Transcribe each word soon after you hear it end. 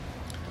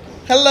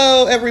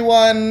Hello,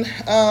 everyone.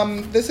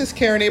 This is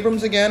Karen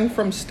Abrams again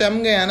from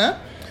Team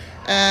Guyana.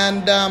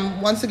 And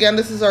once again,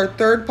 this is our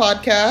third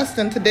podcast.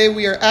 And today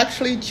we are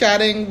actually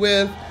chatting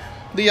with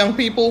the young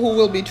people who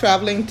will be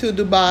traveling to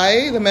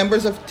Dubai, the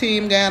members of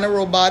Team Guyana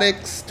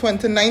Robotics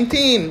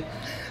 2019.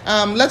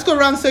 Let's go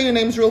around and say your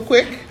names real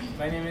quick.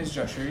 My name is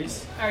Josh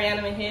Reese.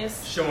 Ariana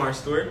Mejias. Shamar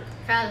Stewart.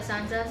 Carla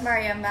Santos.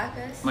 Mariam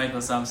Bacchus.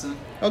 Michael Sampson.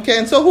 Okay,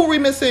 and so who are we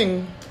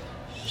missing?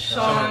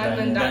 Sean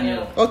and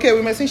Daniel. Okay,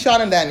 we're missing Sean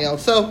and Daniel.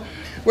 So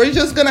we're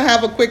just going to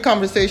have a quick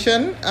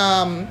conversation.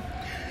 And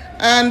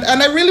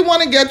I really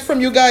want to get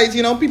from you guys,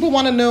 people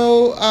want to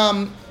know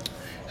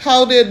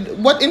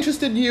what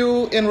interested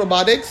you in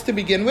robotics to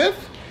begin with?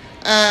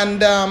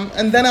 And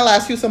then I'll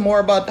ask you some more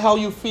about how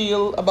you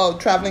feel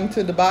about traveling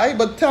to Dubai.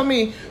 But tell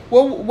me,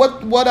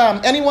 what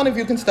any one of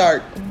you can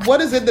start.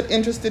 What is it that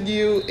interested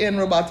you in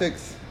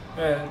robotics?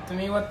 Well, to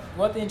me,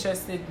 what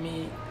interests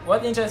me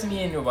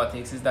in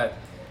robotics is that,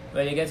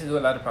 well, you get to do a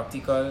lot of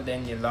practical,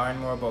 then you learn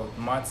more about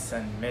maths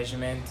and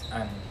measurement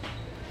and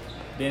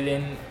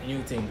building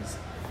new things.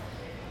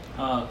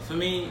 For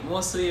me,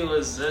 mostly it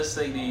was just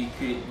like being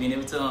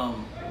able to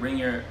bring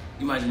your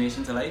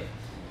imagination to life.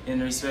 In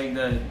respect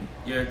that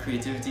your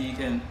creativity, you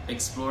can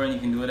explore and you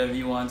can do whatever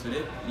you want with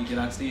it. You can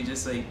actually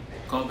just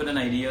come up with an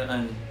idea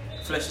and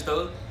flesh it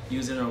out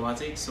using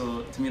robotics.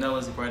 So to me, that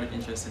was the part that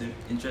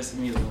interested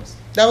me the most.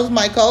 That was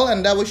Michael,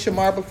 and that was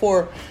Shamar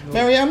before. No.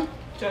 Miriam?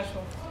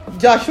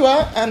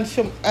 Joshua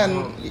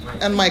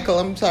and Michael.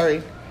 I'm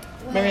sorry.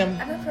 Well, Miriam.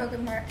 I'm a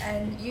programmer,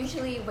 and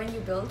usually when you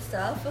build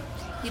stuff,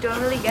 you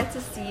don't really get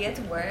to see it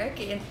work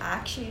in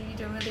action. You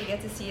don't really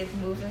get to see it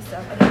move and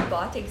stuff. And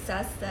robotics,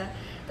 that's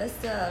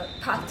the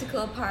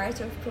practical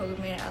part of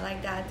programming. I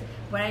like that.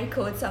 When I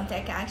code something,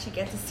 I can actually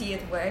get to see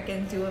it work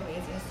and do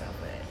amazing stuff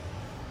with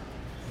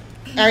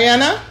it.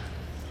 Ariana?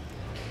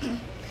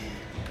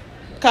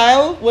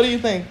 Kyle, what do you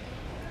think?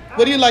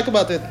 What do you like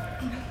about it?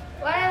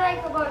 What I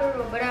like about the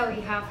robot that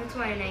we have for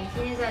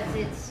 2019 is that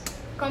it's,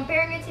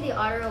 comparing it to the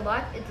other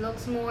robot, it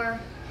looks more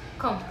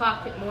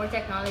compact with more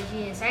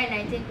technology inside, and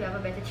I think we have a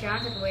better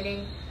chance of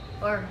winning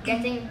or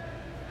getting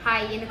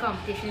high in the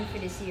competition for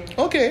this year.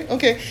 Okay.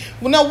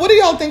 Well, now, what do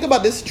y'all think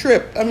about this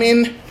trip? I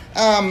mean,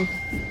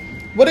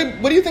 what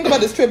do you think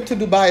about this trip to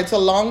Dubai? It's a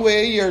long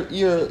way.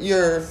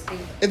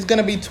 It's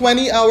gonna be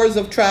 20 hours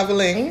of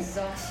traveling.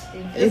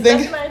 Exhausting. It's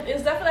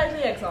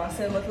definitely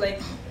exhausting, but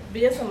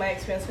based on my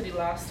experience for the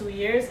last 2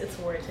 years, it's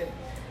worth it.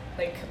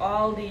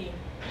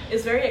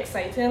 It's very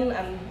exciting,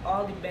 and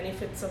all the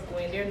benefits of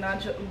going there, not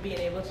just being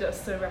able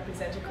just to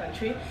represent your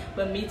country,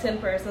 but meeting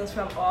persons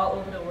from all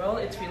over the world,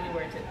 it's really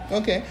worth it.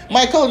 Okay.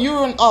 Michael, you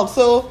were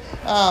also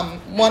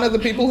one of the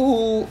people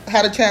who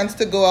had a chance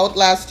to go out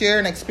last year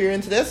and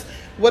experience this.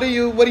 What do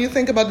you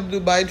think about the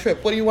Dubai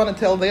trip? What do you want to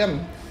tell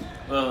them?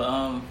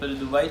 Well, for the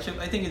Dubai trip,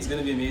 I think it's going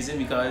to be amazing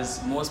because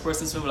most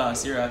persons from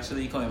last year are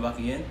actually coming back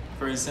again.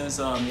 For instance,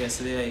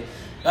 yesterday I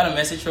got a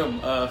message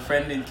from a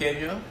friend in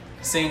Kenya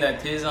saying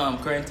that his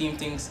current team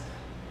thinks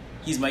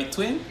he's my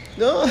twin.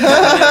 No.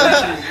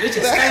 which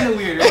is kind of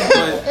weird, right?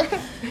 But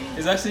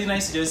it's actually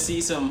nice to just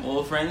see some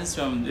old friends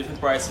from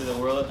different parts of the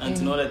world and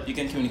to know that you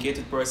can communicate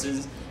with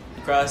persons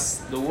across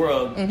the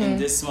world in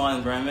this small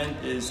environment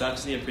is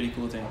actually a pretty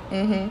cool thing.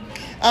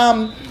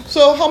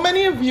 So how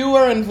many of you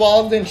are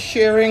involved in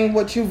sharing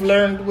what you've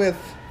learned with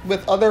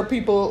other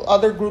people,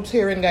 other groups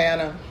here in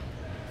Guyana?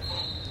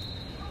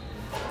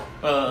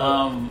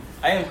 Well,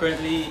 I am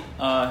currently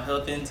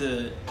helping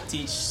to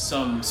teach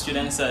some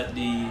students at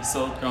the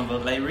South Cromwell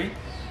Library.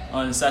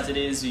 On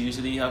Saturdays, we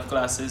usually have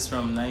classes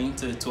from 9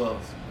 to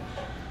 12.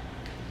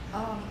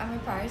 I'm a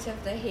part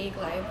of the Hague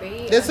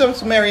Library. This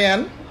is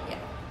Marianne. Yeah,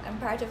 I'm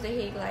part of the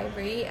Hague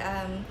Library.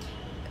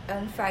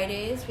 On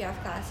Fridays, we have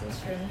classes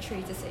from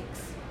 3 to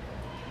 6.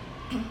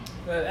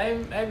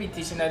 Well, I'll be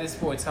teaching at the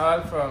sports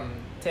hall from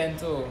 10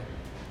 to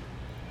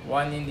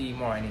 1 in the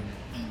morning.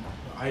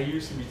 I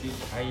used to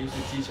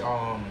teach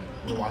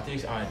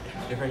robotics at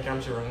different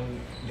camps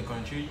around the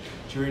country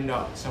during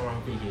the summer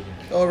vacation.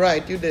 All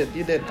right, you did.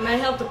 And I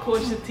helped to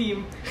coach the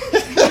team.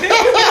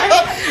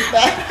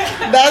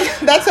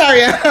 That's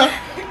Ariana.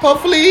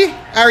 Hopefully,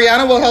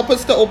 Ariana will help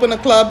us to open a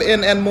club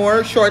in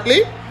Enmore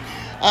shortly.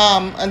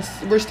 And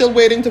we're still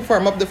waiting to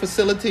firm up the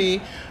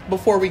facility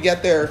before we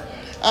get there.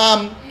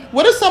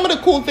 What are some of the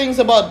cool things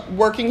about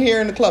working here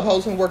in the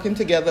clubhouse and working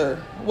together?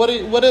 What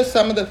are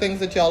some of the things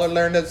that y'all have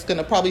learned that's going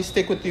to probably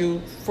stick with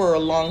you for a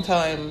long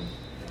time?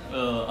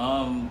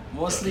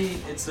 Mostly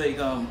it's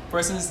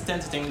persons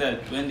tend to think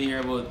that when they hear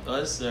about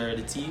us or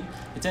the team,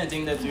 they tend to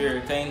think that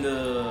we're kind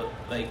of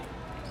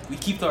we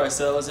keep to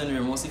ourselves and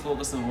we're mostly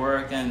focused on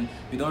work and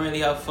we don't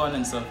really have fun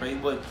and stuff,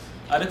 right? But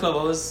at the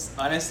clubhouse,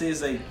 honestly,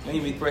 it's when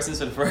you meet persons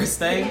for the first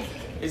time,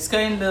 it's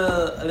kind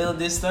of a little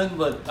distant,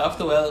 but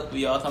after a while,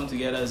 we all come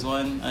together as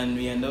one and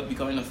we end up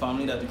becoming a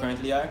family that we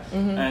currently are.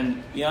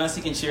 And we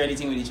honestly can share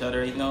anything with each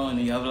other right now, and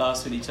we have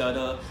laughs with each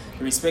other,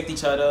 we respect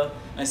each other,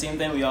 and at the same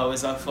time, we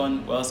always have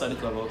fun while outside the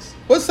clubhouse.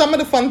 What's some of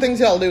the fun things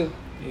y'all do?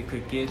 Play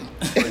cricket.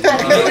 At 2 in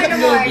the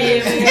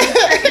morning.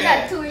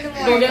 At 2 in the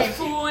morning. Go get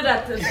food. it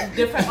at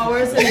different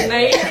hours in the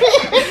night.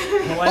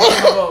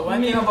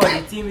 One thing about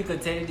the team, we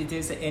could tell you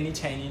details of any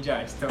Chinese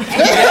judge. So. Me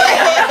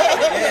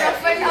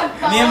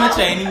and my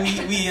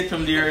Chinese, we eat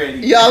from there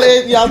already.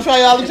 Y'all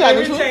try all the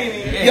Chinese food?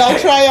 Yeah. Y'all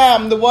try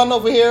the one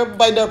over here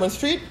by Durban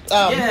Street?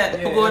 Yeah,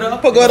 Pagoda.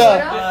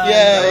 Pagoda.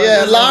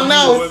 Yeah. Long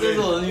now. This is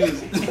old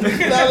news.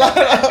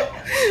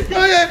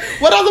 Okay.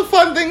 What other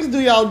fun things do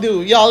y'all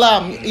do? Y'all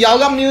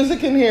got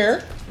music in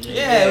here.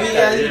 Yeah, we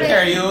got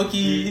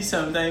karaoke.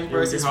 Sometimes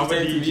persons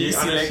pretend to be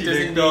selectors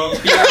in the.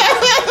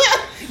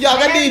 Y'all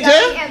got DJ?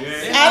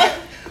 Yeah.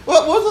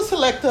 What was a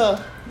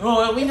selector?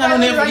 No, we not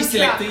name for the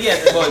selector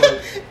yet, but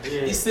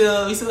we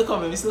still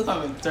coming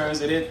to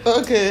terms with it.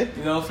 Okay.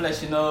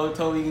 Fleshing out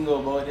how we can go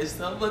about this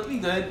stuff, but we're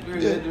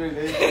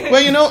good.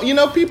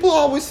 Well, people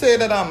always say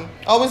that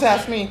always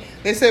ask me.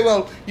 They say,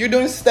 well, you're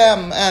doing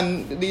STEM,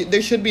 and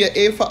there should be an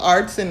A for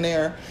arts in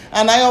there,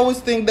 and I always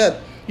think that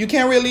you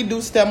can't really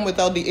do STEM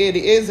without the A.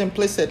 The A is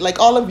implicit. Like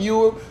all of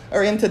you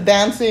are into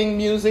dancing,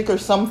 music, or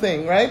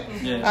something, right?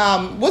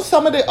 Yeah. What's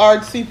some of the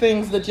artsy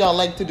things that y'all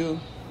like to do?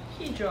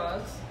 He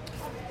draws.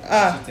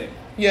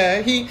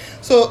 Yeah,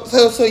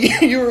 so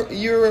you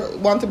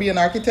want to be an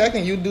architect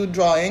and you do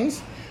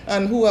drawings,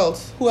 and who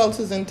else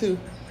is into?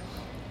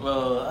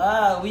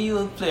 Well, we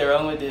will play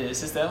around with the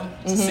system,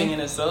 singing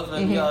and stuff,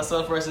 and we also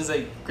have persons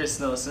like Chris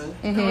Nelson,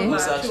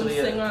 who's actually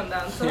a singer and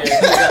dancer.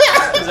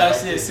 Who's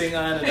actually a singer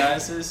and a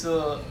dancer.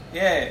 So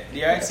yeah,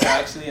 the arts are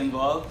actually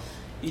involved.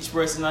 Each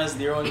person has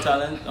their own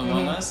talent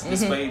among us,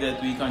 despite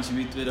that we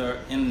contribute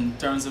in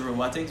terms of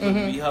robotics, but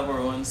we have our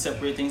own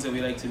separate things that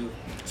we like to do.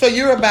 So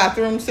you're a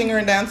bathroom singer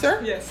and dancer?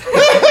 Yes.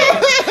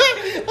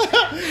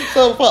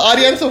 So for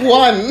audience of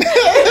one.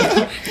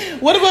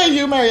 What about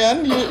you,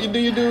 Marianne? Do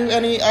you do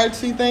any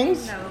artsy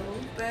things? No,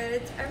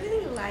 but I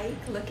really like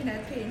looking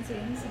at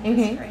paintings and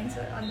just trying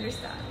to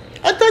understand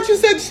it. I thought you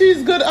said she's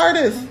a good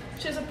artist.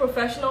 She's a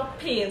professional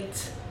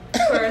paint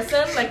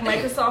person, like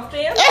Microsoft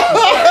Paint.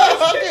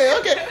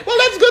 Okay. Well,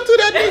 let's go to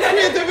that new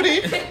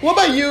creativity. What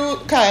about you,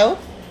 Kyle?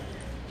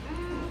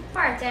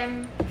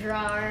 Part-time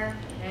drawer.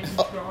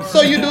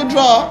 So you do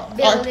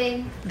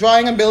Building.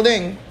 drawing and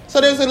building.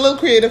 So there's a little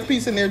creative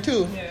piece in there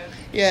too.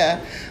 Yeah.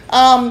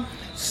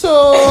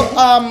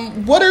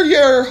 What are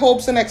your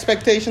hopes and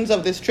expectations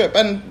of this trip?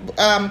 And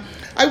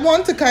I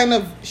want to kind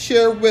of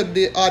share with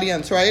the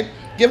audience, right?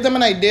 Give them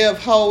an idea of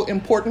how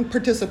important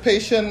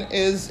participation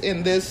is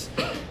in this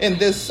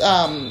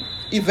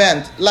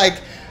event.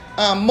 Like,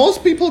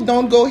 most people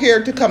don't go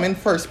here to come in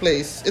first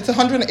place. It's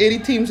 180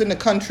 teams in the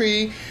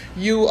country.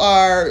 You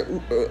are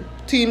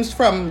teams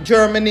from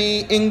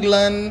Germany,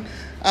 England,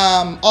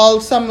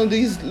 some of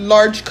these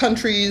large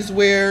countries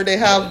where they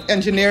have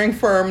engineering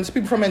firms,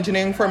 people from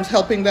engineering firms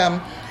helping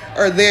them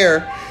are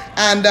there.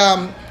 And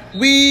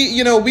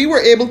we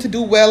were able to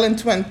do well in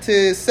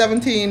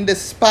 2017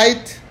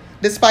 despite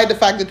the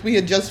fact that we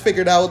had just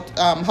figured out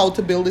how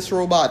to build this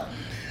robot.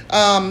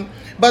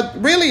 But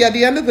really, at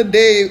the end of the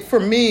day, for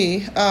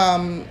me,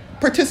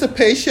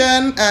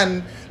 participation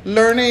and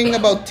learning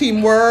about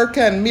teamwork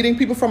and meeting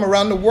people from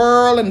around the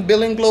world and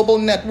building global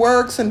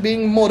networks and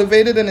being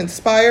motivated and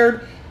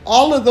inspired,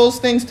 all of those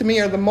things to me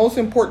are the most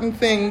important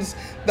things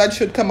that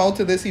should come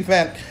out of this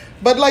event.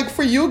 But like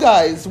for you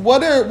guys,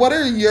 what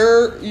are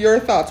your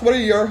thoughts? What are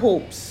your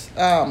hopes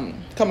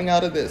coming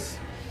out of this?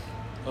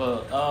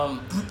 Well,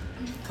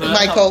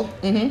 Michael.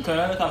 Coming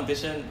out of the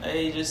competition,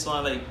 I just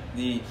want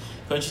the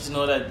country to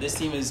know that this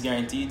team is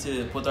guaranteed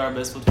to put our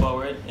best foot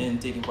forward in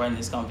taking part in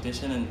this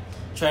competition and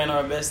trying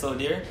our best out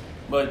there.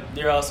 But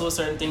there are also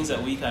certain things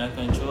that we cannot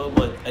control.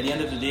 But at the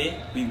end of the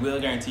day, we will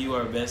guarantee you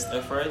our best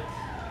effort,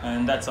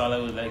 and that's all I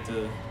would like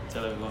to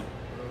tell everyone.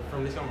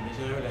 From this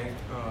competition, I would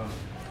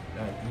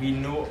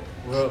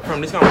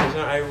from this competition,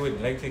 I would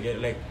like to get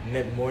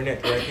more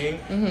networking,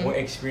 more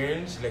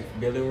experience, like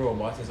building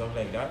robots and stuff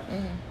like that,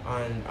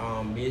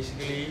 and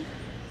basically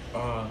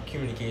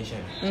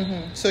communication.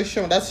 So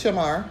that's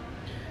Shamar.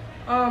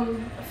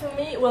 For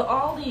me, well,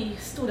 all the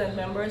student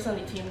members on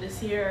the team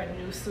this year are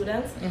new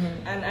students,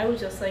 and I would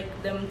just like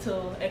them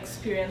to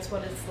experience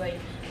what it's like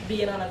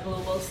being on a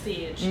global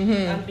stage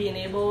and being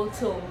able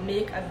to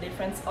make a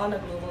difference on a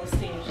global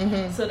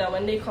stage, so that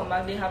when they come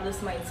back, they have this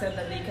mindset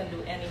that they can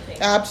do anything.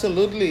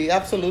 Absolutely.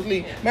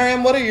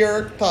 Miriam, what are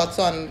your thoughts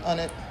on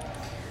it?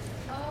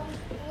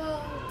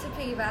 Well, to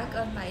piggyback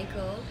on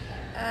Michael,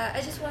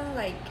 I just want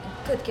to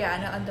put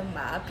Guyana on the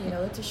map,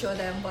 to show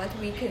them what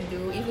we can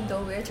do. Even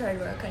though we're a third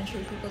world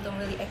country, people don't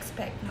really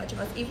expect much of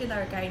us. Even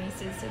our Guyanese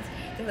citizens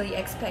don't really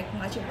expect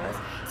much of us.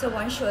 So I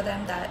want to show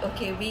them that,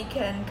 okay, we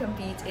can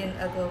compete in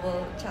a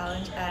global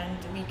challenge and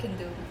we can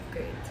do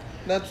great.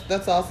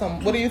 That's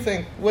awesome. What do you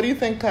think?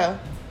 Kyle?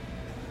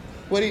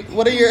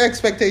 What are your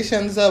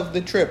expectations of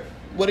the trip?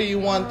 What do you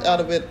want out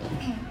of it?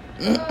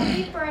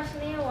 Me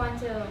personally, I want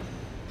to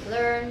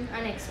learn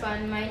and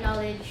expand my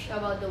knowledge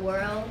about the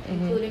world,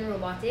 including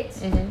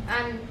robotics, and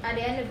at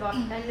the end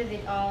of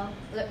it all,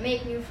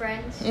 make new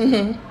friends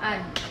and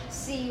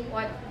see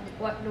what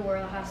the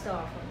world has to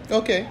offer.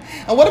 Okay.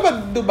 And what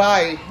about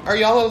Dubai? Are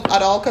y'all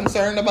at all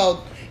concerned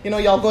about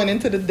y'all going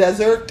into the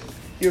desert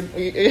You,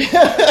 We're at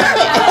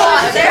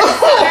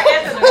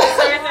the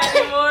desert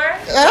anymore.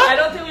 Huh? I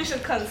don't think we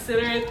should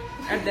consider it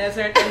a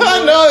desert anymore.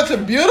 I know it's a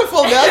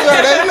beautiful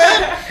desert, isn't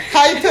it?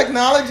 High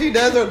technology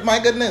desert. My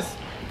goodness.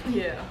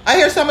 Yeah. I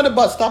hear some of the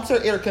bus stops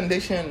are air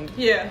conditioned.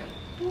 Yeah.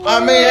 I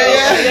mean,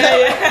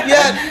 Yeah.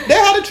 yeah. They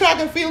had a track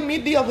and field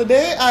meet the other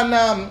day,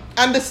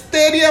 and the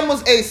stadium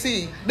was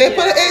AC. They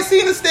put an AC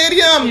in the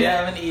stadium. You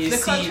have an The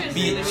AC country's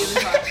beach. really,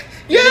 really hot.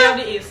 Yeah. They have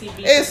the AC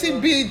beach. AC as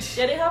well. beach.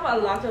 Yeah, they have a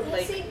lot of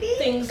like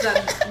things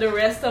that the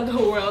rest of the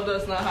world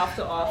does not have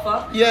to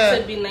offer. Yeah. So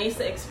it'd be nice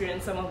to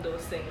experience some of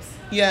those things.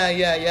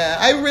 Yeah.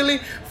 I really,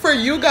 for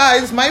you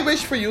guys, my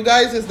wish for you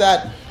guys is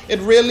that it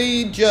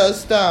really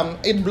just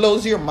it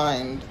blows your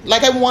mind.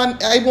 Like I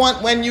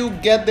want when you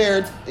get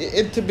there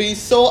it to be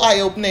so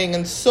eye-opening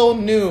and so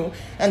new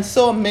and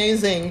so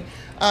amazing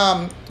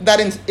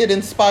that it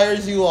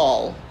inspires you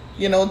all,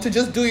 you know, to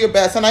just do your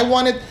best. And I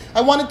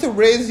wanted to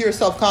raise your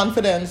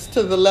self-confidence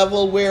to the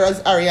level where,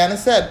 as Ariana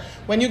said,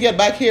 when you get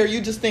back here,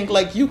 you just think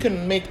like you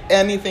can make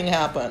anything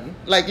happen.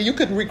 Like you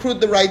could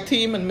recruit the right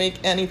team and make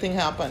anything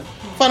happen.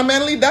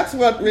 Fundamentally, that's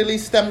what really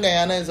STEM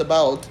Guyana is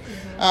about.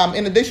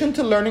 In addition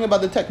to learning about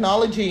the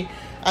technology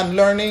and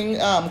learning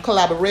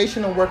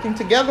collaboration and working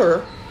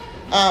together,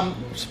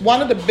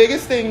 one of the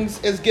biggest things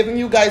is giving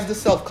you guys the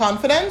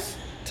self-confidence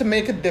to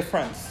make a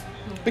difference.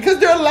 Because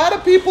there are a lot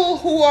of people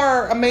who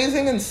are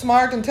amazing and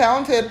smart and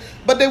talented,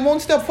 but they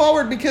won't step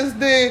forward because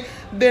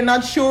they're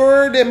not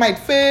sure, they might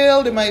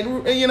fail, they might,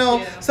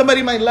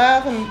 somebody might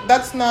laugh, and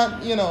that's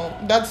not,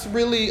 that's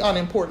really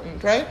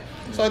unimportant, right?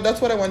 So that's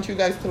what I want you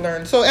guys to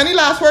learn. So any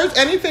last words?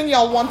 Anything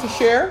y'all want to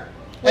share?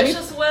 Wish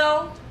us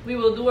well. We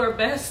will do our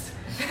best.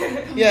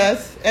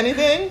 Yes.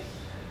 Anything?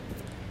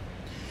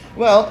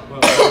 Well,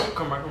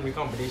 come back from the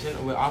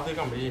competition. Well, after the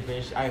competition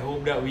finished, I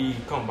hope that we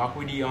come back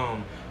with the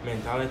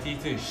mentality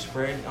to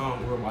spread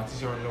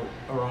robotics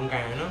around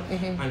Guyana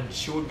and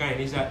show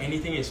Guyanese that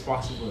anything is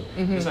possible.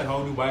 Just like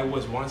how Dubai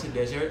was once a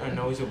desert and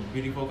now it's a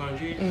beautiful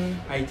country.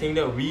 I think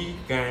that we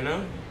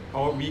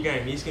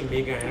Guyanese can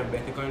make Guyana a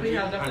better country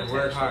and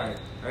work hard,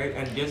 right?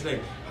 And just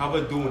like have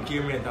a don't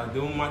care mental.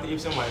 Don't matter if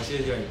somebody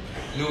says like,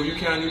 no, you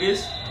can't do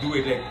this, do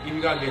it. Like if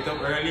you gotta get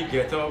up early,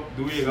 get up,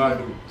 do what you gotta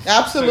do.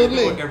 Absolutely.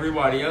 So you know,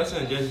 everybody else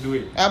and just do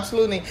it.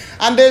 Absolutely.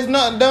 And there's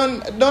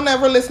don't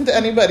ever listen to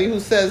anybody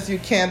who says you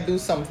can't do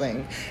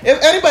something.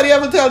 If anybody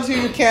ever tells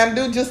you can't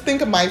do, just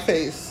think of my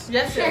face.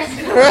 Yes.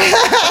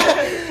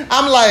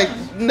 I'm like,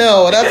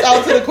 no, that's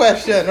out of the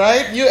question,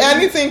 right?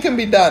 Anything can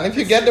be done. If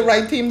you get the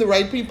right team, the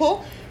right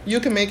people, you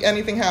can make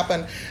anything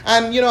happen.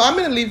 And, I'm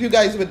going to leave you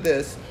guys with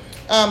this.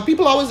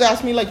 People always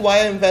ask me, like, why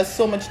I invest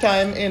so much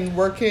time in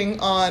working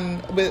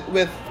on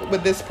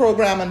with this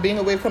program and being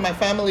away from my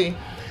family.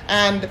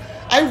 And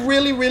I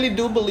really, really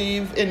do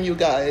believe in you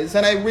guys.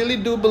 And I really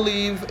do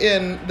believe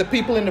in the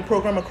people in the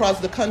program across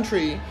the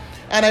country.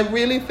 And I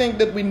really think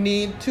that we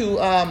need to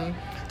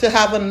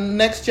have a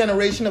next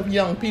generation of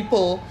young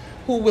people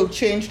who will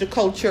change the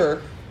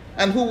culture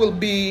and who will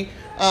be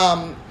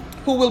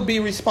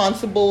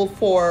responsible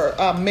for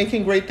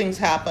making great things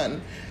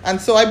happen.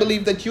 And so I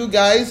believe that you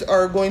guys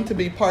are going to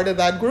be part of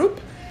that group.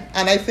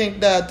 And I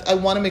think that I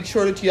want to make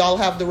sure that y'all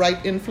have the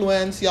right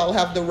influence, y'all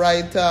have the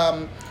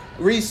right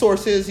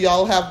resources,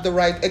 y'all have the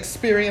right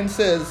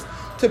experiences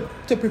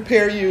to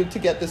prepare you to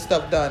get this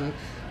stuff done.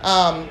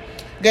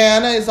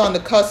 Guyana is on the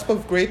cusp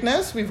of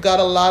greatness. We've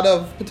got a lot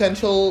of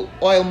potential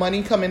oil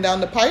money coming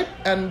down the pipe.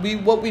 And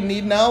what we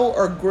need now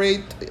are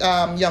great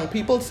young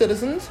people,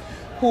 citizens,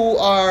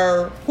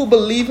 who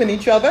believe in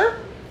each other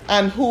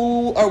and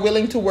who are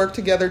willing to work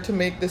together to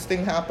make this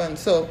thing happen.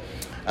 So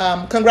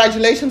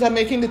congratulations on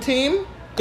making the team.